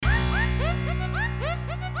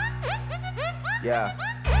Yeah.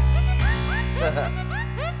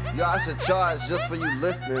 Yo, I should charge just for you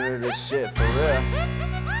listening to this shit, for real.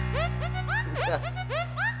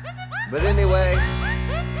 But anyway,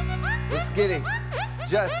 let's get it.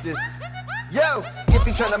 Justice. Yo, if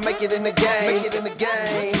you tryna make it in the game, then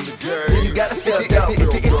you gotta sell dope.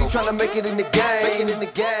 If you tryna make it in the game, then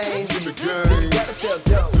you gotta sell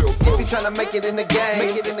dope. If you tryna make it in the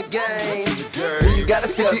game, then you gotta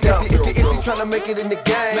sell dope. If you tryna make it in the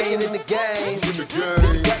game, then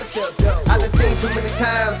you gotta sell dope. I done seen too many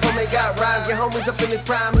times, homie got rhymes, your homies up in his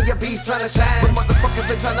prime, and your beats tryna shine. But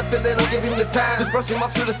motherfuckers they tryna fill it, don't give him the time. Just brush him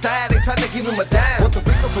off to the side, they tryna give him a dime. Want the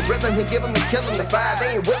Rico for rhythm, he give him the kill him the vibe.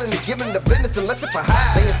 They ain't willing to give him the business unless it's for high.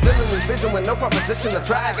 They instilling his vision with no proposition to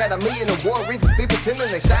try. Got 1,000,001 reasons be pretending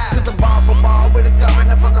they shy. Cause I'm ball for ball with it, scarring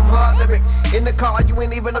up on them hard lyrics. In the car, you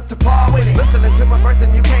ain't even up to par with it. Listening to my verse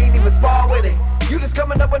and you can't even spar with it. You just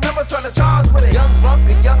coming up with numbers trying to charge with it. Young buck,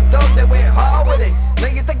 a young thug that went hard with it. Now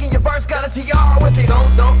you thinking your verse got a TR with it. So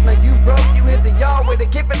dope, now you broke, you hit the yard with it.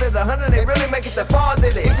 Keeping it 100, they really make it that far,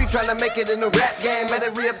 did it. If you tryna make it in the rap game,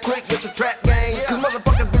 better re-up quick with the trap game. Cause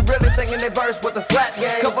motherfuckers be really thinking they verse with the slap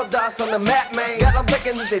game. Couple dots on the map, man. God, I'm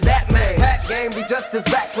thinking that they that, man. Hat game be just as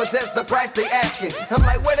backwards, that's the price they asking. I'm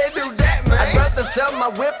like, where they do that, man? I'd rather sell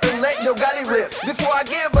my whip and let your Gotti rip before I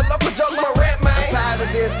give a local joke my rent, man. I'm tired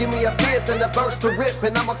of this, give me a fifth and a verse to rip,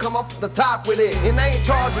 and I'ma come off the top with it. And I ain't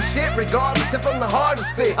charged with shit, regardless if I'm the hardest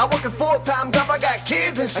spit. I work a full-time job, I got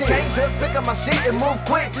kids and shit. I can't just pick up my shit and move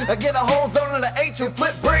quick. I get a whole zone of the H and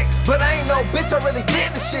flip bricks. But I ain't no bitch, I really did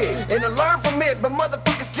the shit. And I learned from it, but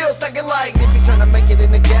motherfuckers still thinking like, if you tryna make it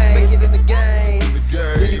in the game,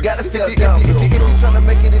 then you gotta sell dope. If you tryna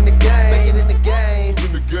make it in the game, then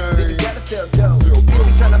you gotta sell dope. If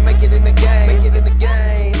you tryna make it in the game,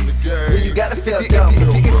 then you gotta sell dope.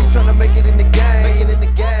 If you tryna make it in the